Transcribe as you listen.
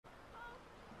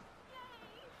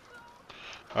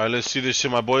Alright, let's see this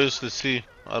shit, my boys. Let's see.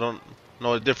 I don't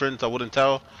know the difference. I wouldn't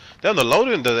tell. Damn, the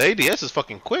loading, the ADS is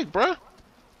fucking quick, bruh.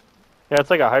 Yeah, it's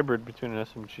like a hybrid between an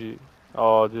SMG.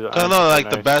 Oh, dude. Kind of like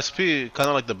the Bass P. Kind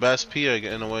of like the Bass P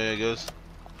in a way, I guess.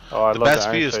 Oh, I the love Bass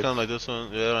the P iron is sights. kind of like this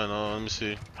one. Yeah, I know. Let me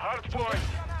see.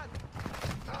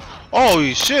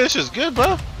 Holy shit, this is good,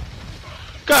 bro.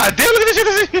 God damn, look at this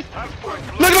shit.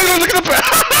 Look at the look at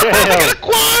the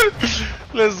quad.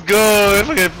 Let's go.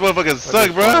 That fucking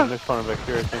suck, bro. Next one back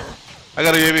here, I think. I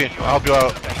got a UAV. I'll help you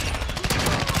out.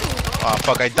 Oh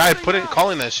fuck, I died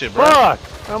calling that shit, bro. Fuck!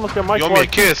 I almost got my You owe me a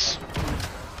kiss.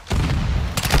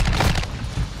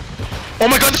 Oh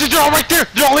my god, they're all right there.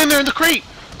 They're all in there in the crate.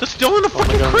 They're still in the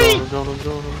fucking crate. I'm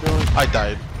going. I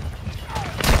died.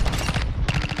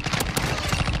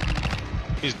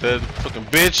 He's dead. Fucking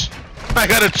bitch. I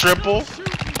got a triple.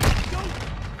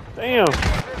 Damn.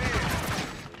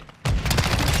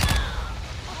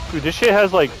 Dude, this shit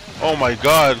has like... Oh my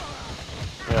god.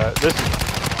 Yeah, this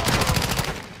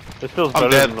feels better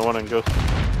than the one in Ghost.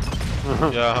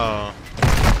 Yeah.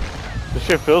 This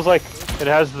shit feels like it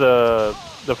has the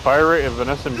fire rate of an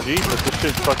SMG, but this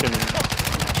shit's fucking...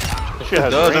 This shit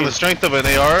has range. And the strength of an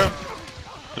AR.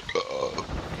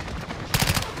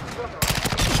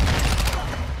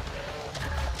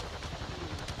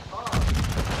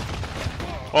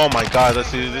 Oh my god, let's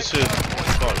see this shit.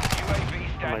 Fuck.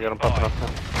 Oh my god, I'm popping up now.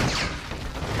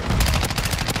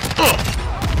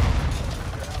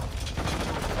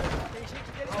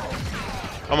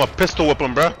 I'm a pistol whip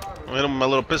him, bro. I'm hit him with my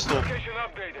little pistol.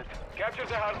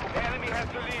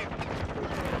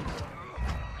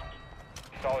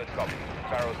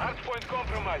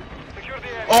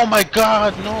 Oh my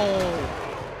god, no!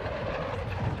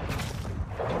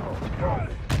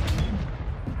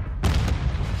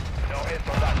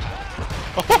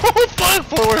 Oh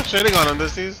fuck! We're shitting on him,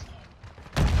 Dvztyz.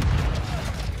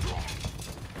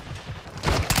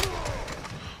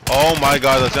 Oh my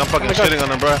god, I'm fucking shitting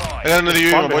on him, bro. I got another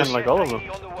UAV, my boys. Like all of them.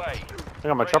 I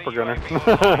got my chopper gunner.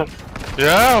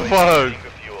 Yeah, fuck.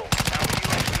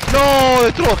 No,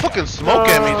 they threw a fucking smoke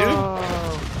at me, dude.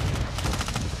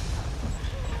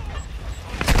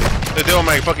 They threw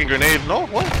my fucking grenade. No,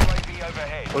 what?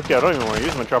 Okay, I don't even want to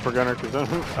use my chopper gunner because then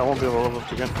I won't be able to level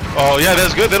up again. Oh yeah,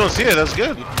 that's good. They don't see it. That's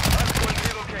good.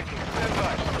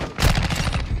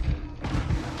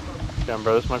 Damn,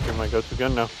 bro, this might be my go-to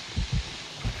gun now.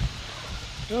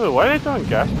 Dude, why are they throwing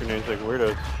gas grenades like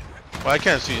weirdos? Well, I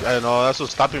can't see. I don't know. That's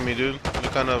what's stopping me, dude.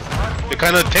 You're kind of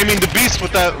taming the beast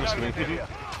with that. I'm just kidding.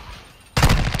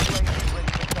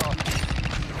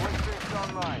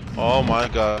 Oh my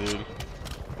god, dude.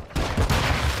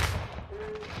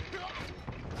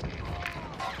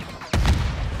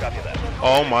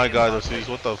 Oh my god, Dvztyz,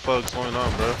 what the fuck's going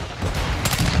on, bro?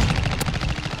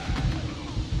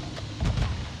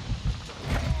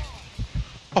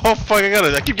 Oh fuck,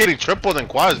 I keep getting tripled and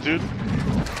quads, dude.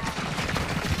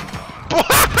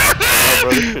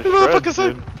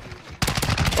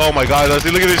 Oh my god,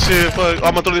 Dvztyz, look at this shit. Fuck. I'm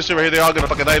gonna throw this shit right here. They're all gonna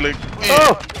fucking die. Like,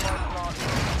 oh!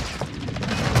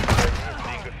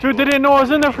 Dude, they didn't know I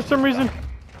was in there for some reason.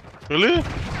 Really? I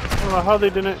don't know how they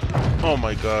didn't. Oh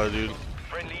my god, dude.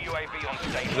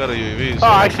 You got a UAV. So. Oh,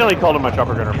 I accidentally called him my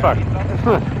chopper gunner. Fuck.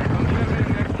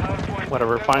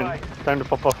 Whatever, fine. Time to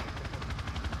pop off.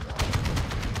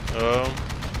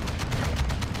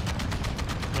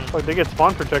 Like, they get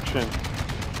spawn protection.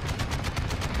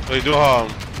 They do,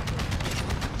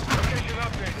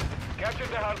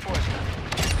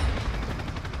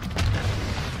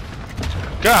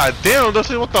 God damn,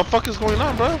 Dvztyz, what the fuck is going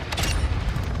on, bro?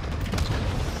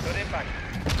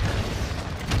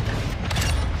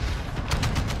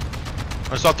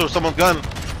 I saw through someone's gun.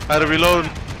 I had to reload.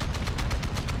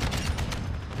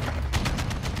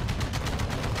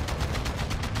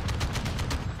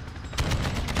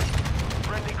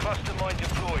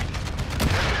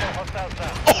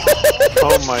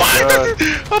 Oh my god.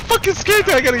 I'm fucking scared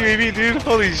that I got a UAV, dude.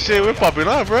 Holy shit, we're popping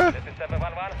off, bro.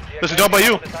 There's a job by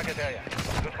you.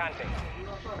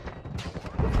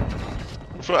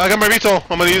 I got my retail.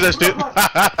 I'm gonna use that shit.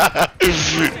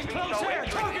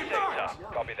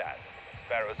 Copy that.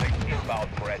 Pharaoh 6 inbound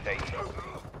for SAE.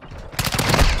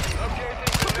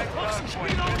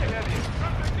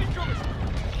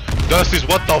 Dvztyz,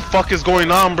 what the fuck is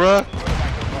going on, bro?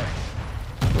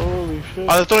 Holy shit.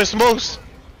 Oh, they're throwing smokes.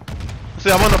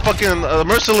 See, I'm on the fucking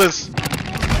merciless.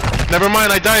 Never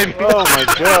mind, I died. Oh my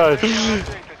god.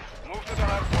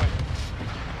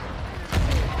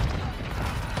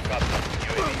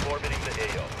 UAV orbiting the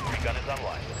AO. Recon is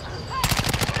online.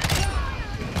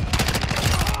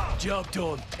 Job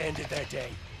done. Ended that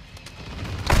day.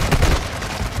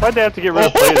 Why'd they have to get rid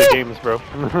of play of the games, bro?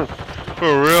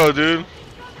 For real, dude.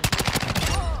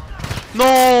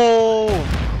 No!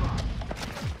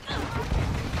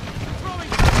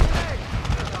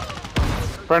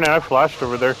 Brandon, I flashed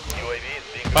over there. UAV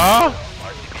is being Huh?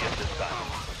 RTB at this time.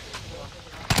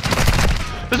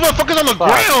 This motherfucker's on the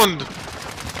ground!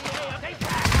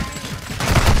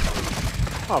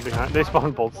 Oh, behind. They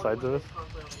spawned both sides of this.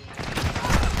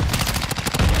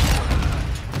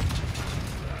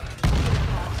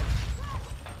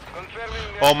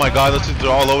 Oh my god, they're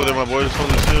all over there, my boys.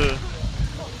 Holy shit.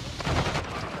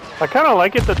 I kind of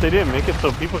like it that they didn't make it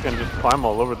so people can just climb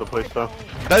all over the place, though.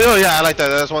 Oh yeah, I like that.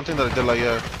 That's one thing that I did like,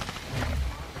 yeah.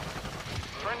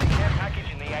 Friendly care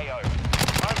package in the AO.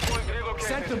 Hardpoint relocated.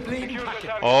 Set the bleeding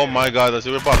packet. Oh my god, let's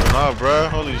see, we're popping off, bruh.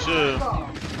 Holy shit.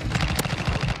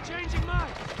 Changing mag.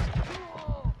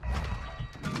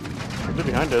 They're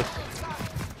behind us.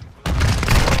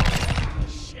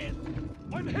 Shit.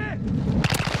 I'm hit.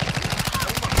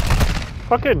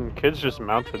 Fucking kids just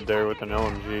mounted there with an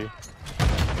LMG.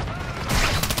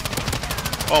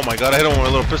 Oh my god, I hit him with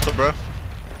a little pistol, bruh.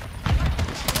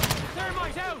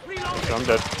 Thermite out. Reloading. So I'm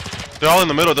dead. They're all in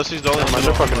the middle. They're all in the middle.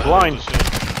 They're fucking blind.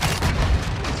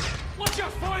 Watch your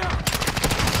fire.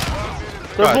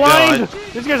 They're God, blind!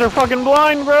 yeah, These guys are fucking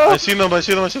blind, bro! I seen them, I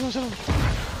seen them, I seen them, I seen them.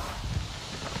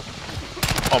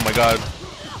 Oh my god.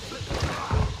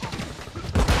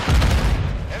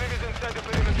 Enemies inside the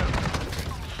perimeter.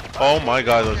 Oh my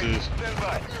god, those dudes. Stand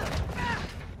by.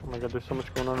 Oh my god, there's so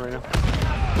much going on right now.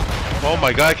 Oh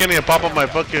my god, I can't even pop up my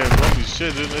fucking. Holy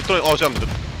shit, dude. They're throwing. Oh shit, I'm dead.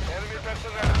 Enemy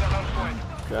personnel at the hard point.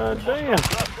 God damn.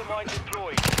 Cluster mine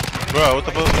deployed. Bro, what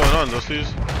the fuck is going on, those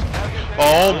dudes?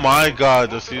 Oh my god,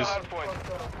 those dudes.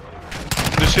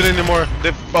 Hardpoint. This shit anymore.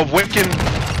 They've awakened.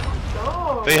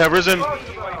 They have risen.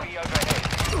 UAV overhead.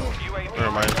 UAV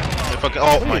Never mind. They fucking.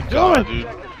 Oh my you god, doing?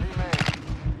 dude.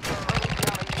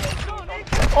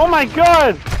 Oh my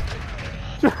god!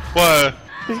 What?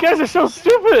 These guys are so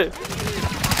stupid!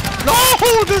 No!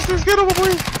 This is get him,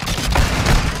 boy.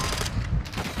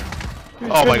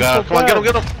 Oh my god. Come on, get him,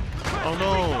 get him. Oh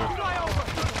no.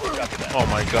 Oh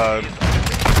my god.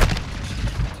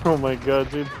 Oh my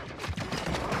god, dude.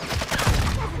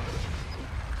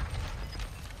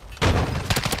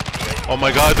 Oh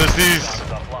my god, there's these.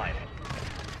 offline.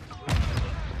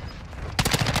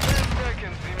 10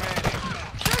 seconds remaining.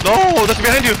 No, that's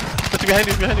behind you. That's behind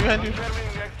you, behind you, behind you.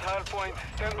 Confirming next hardpoint.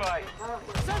 Stand by.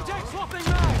 Subject swapping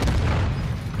mag.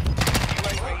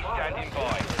 UAV standing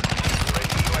by.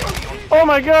 Ready UAV on Oh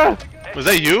my god! Was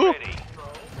that you? ready.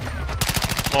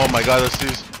 Oh my god, that's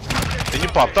these. And you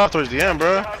popped off towards the end,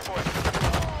 bro. Hardpoint.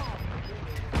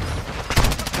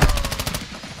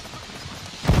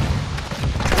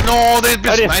 No, they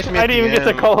just sniped me. I didn't even get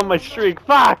to call on my streak.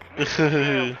 Fuck! Return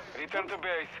to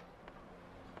base.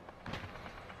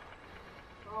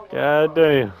 God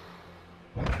damn.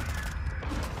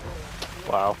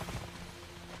 Wow.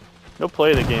 No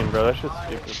play of the game, bro. That shit's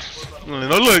stupid.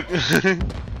 No, look.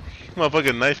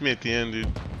 Motherfucking knifed me at the end, dude.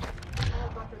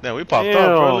 Damn, we popped Ew.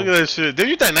 off, bro. Look at that shit. Did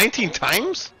you die 19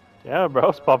 times? Yeah, bro.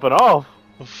 It's popping off.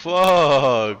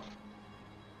 Fuck.